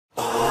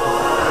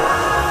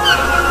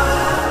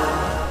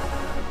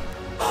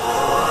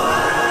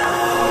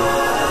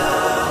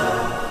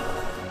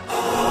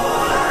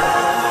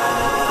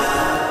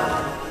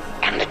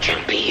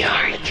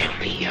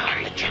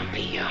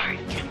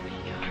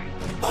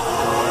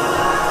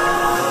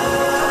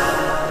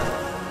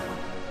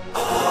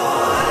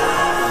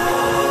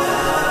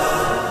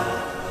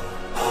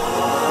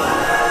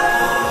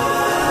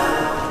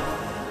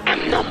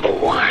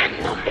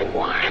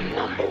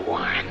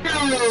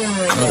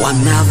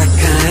a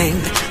kind,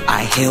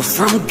 I hail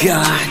from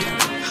God,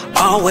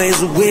 always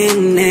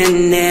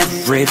winning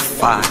every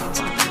fight.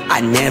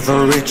 I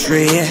never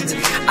retreat,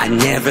 I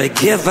never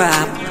give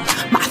up.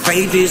 My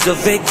faith is a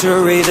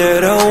victory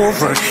that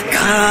overcomes.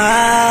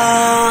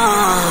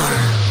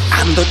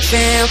 I'm the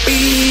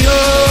champion,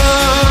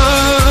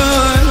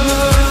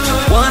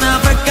 one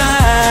of a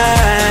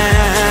kind.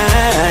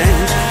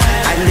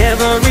 I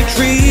never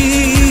retreat.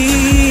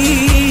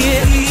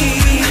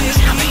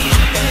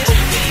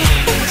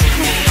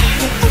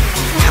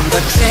 I'm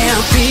the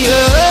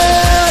champion,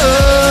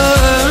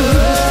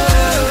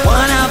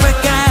 one of a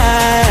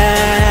kind.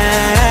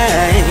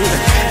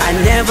 I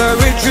never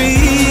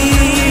retreat.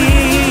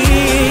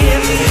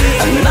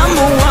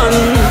 Number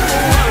one.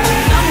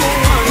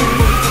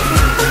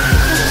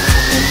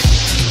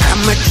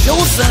 I'm a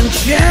chosen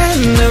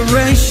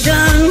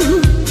generation,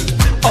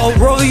 a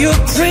royal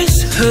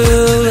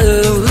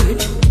priesthood,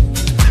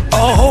 a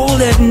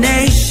holy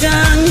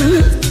nation,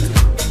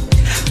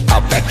 a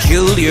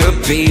peculiar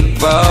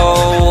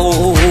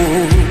people.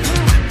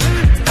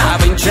 I've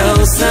been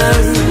chosen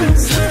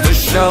to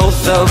show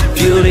the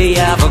beauty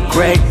of a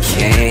great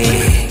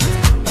king.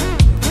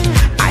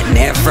 I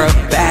never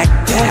back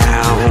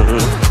down,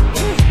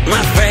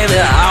 my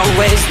failure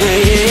always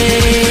wins.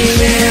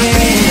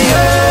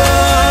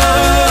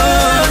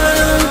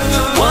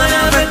 One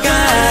of a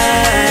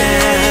kind,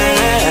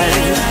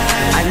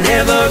 I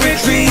never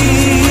retreat.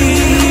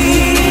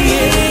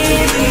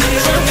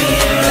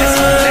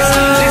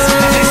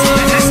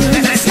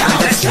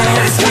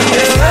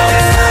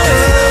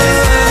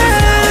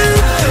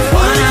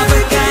 One of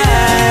a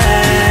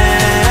kind,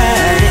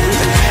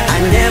 I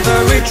never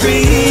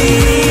retreat.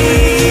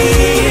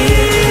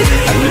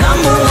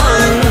 Number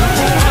one.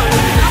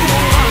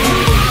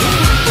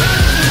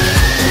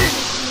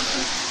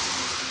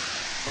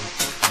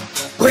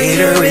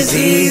 Greater is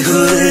he who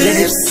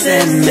lives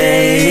in me.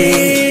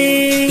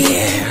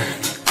 Yeah.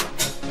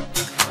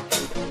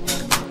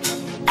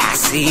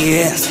 As he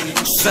is,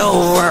 so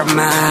am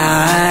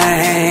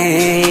I.